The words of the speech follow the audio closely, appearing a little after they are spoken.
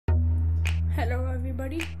Hello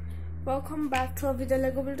everybody, welcome back to the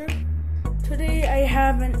Lego Builder. Today I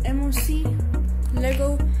have an MOC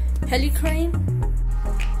Lego Helicrane.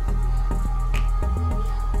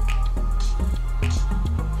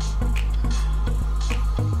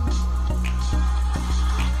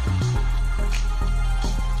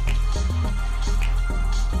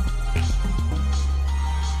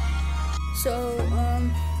 So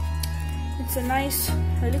it's a nice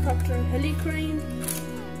helicopter Helicrane.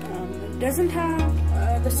 It doesn't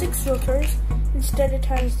have the 6 rotors, instead it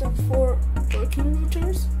has the 4 working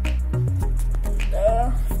rotors.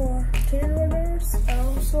 The 4 tail rotors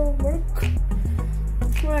also work.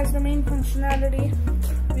 So as the main functionality,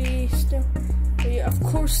 we of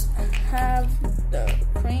course have the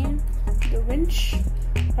crane, the winch,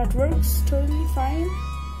 that works totally fine.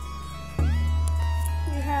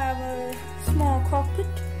 We have a small cockpit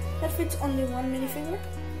that fits only one minifigure.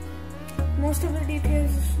 Most of the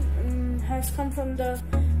details has come from the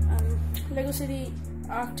Lego City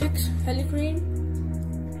Arctic's Helicrane.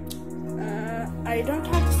 I don't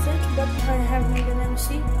have the set, but I have made an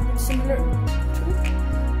MC similar to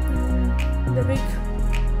the big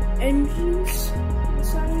engines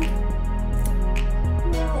inside.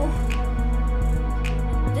 Well,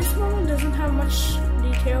 this one doesn't have much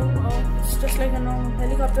detail. It's just like a normal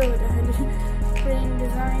helicopter with a Helicrane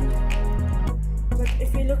design. But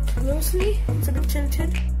if you look closely, it's a bit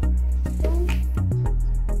tilted.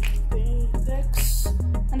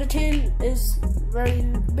 And the tail is very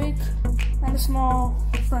big and a small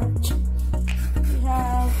front. We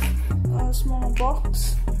have a small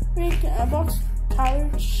box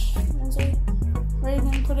carriage, where you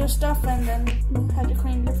can put your stuff, and then the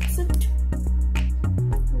Helicrane lifts it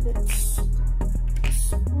with its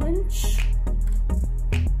winch.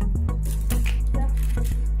 Yeah.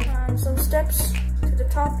 And some steps to the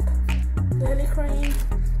top of the Helicrane.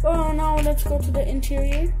 Oh, now let's go to the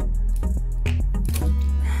interior.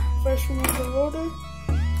 First remove the rotor,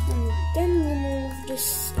 and then remove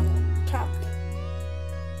this cap.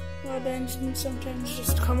 Well, the engine sometimes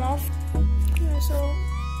just come off. Yeah, so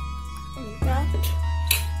like that.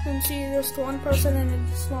 You can see just one person in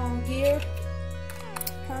a small gear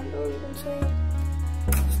handle, you can say.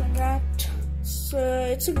 Just like that. So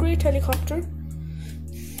it's a great helicopter.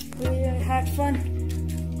 We had fun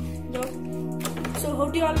though. So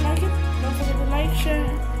hope you all like it. Don't forget to like, share,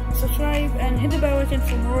 subscribe, and hit the bell icon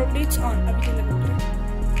for more updates on Lego Builder.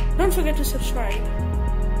 Don't forget to subscribe.